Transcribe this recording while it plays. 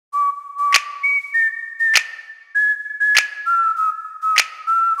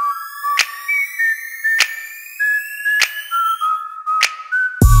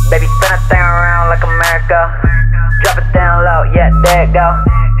Baby, spin that thing around like America. Drop it down low, yeah, there it go.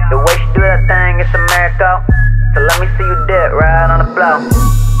 The way she do that thing, it's a miracle. So let me see you dip right on the floor.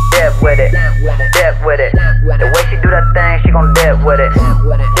 Dip with it, dip with it. The way she do that thing, she gon' dip with it.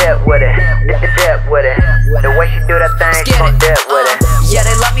 Dip with it, dip with it. The way she do that thing, she gon' dip with it. Yeah,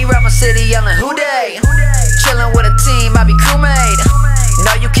 they love me round my city yelling who dey? Chillin' with a team, I be crewmate.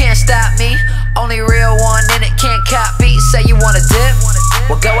 No, you can't stop me. Only real one in it, can't copy. Say you wanna dip?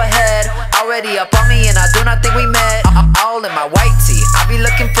 Well, go ahead. Already up on me and I do not think we met. I'm all in my white tee, I be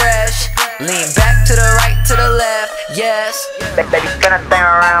looking fresh. Lean back to the right, to the left, yes. Baby, spin that thing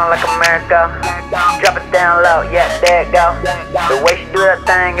around like America. Drop it down low, yeah, there it go. The way she do that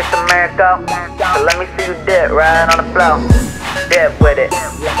thing, it's a miracle. So let me see you dip right on the floor. Dip with it,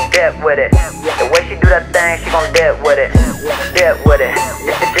 dip with it. The way she do that thing, she gon' dip with it. Dip with it,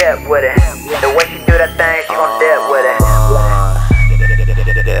 dip with it. The way she do that thing, she gon' dip with it.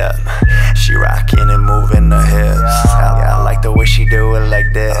 She rockin' and moving her hips. Yeah, I like the way she do it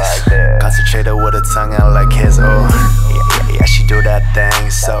like this. Concentrated with her tongue out like his. Oh, yeah, she do that thing.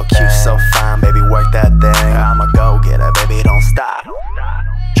 So cute, so fine, baby, work that thing. I'ma go get her, baby, don't stop.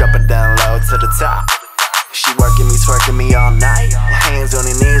 Drop it down low to the top. She working me, twerking me all night. Hands on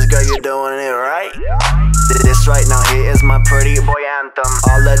your knees, girl, you're doing it right. This right now here is my pretty boy anthem.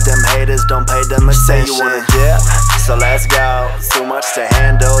 All of them haters don't pay them attention. Say you wanna dip, so let's go. Too much to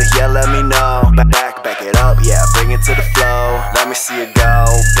handle, yeah, let me know. Back it up, yeah, bring it to the flow. Let me see it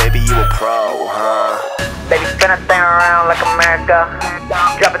go, baby, you a pro, huh? Baby, spin that thing around like America.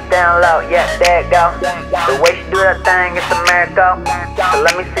 Drop it down low, yeah, there it go. The way she do that thing, it's a miracle. So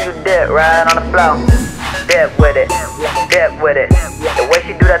let me see you dip right on the floor. Dip with it, dip with it. The way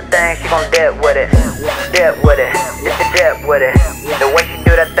she do that thing, she gon' dip with it. Dip with it, dip with it. The way she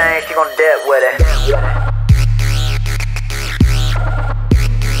do that thing, she gon' dip with it.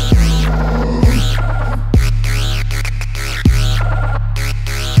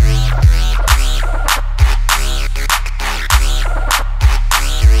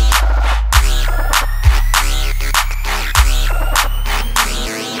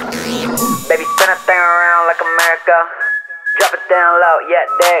 Baby, spin that thing around like America. Drop it down low, yeah,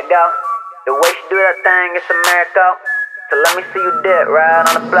 there it go. The way she do that thing, it's a miracle. So let me see you dip right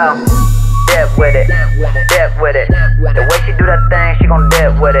on the floor. Dip with it, dip with it. The way she do that thing, she gon'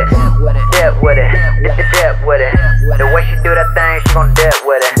 dip with it. Dip with it, dip with it. The way she do that thing, she gon' dip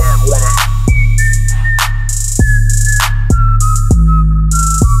with it.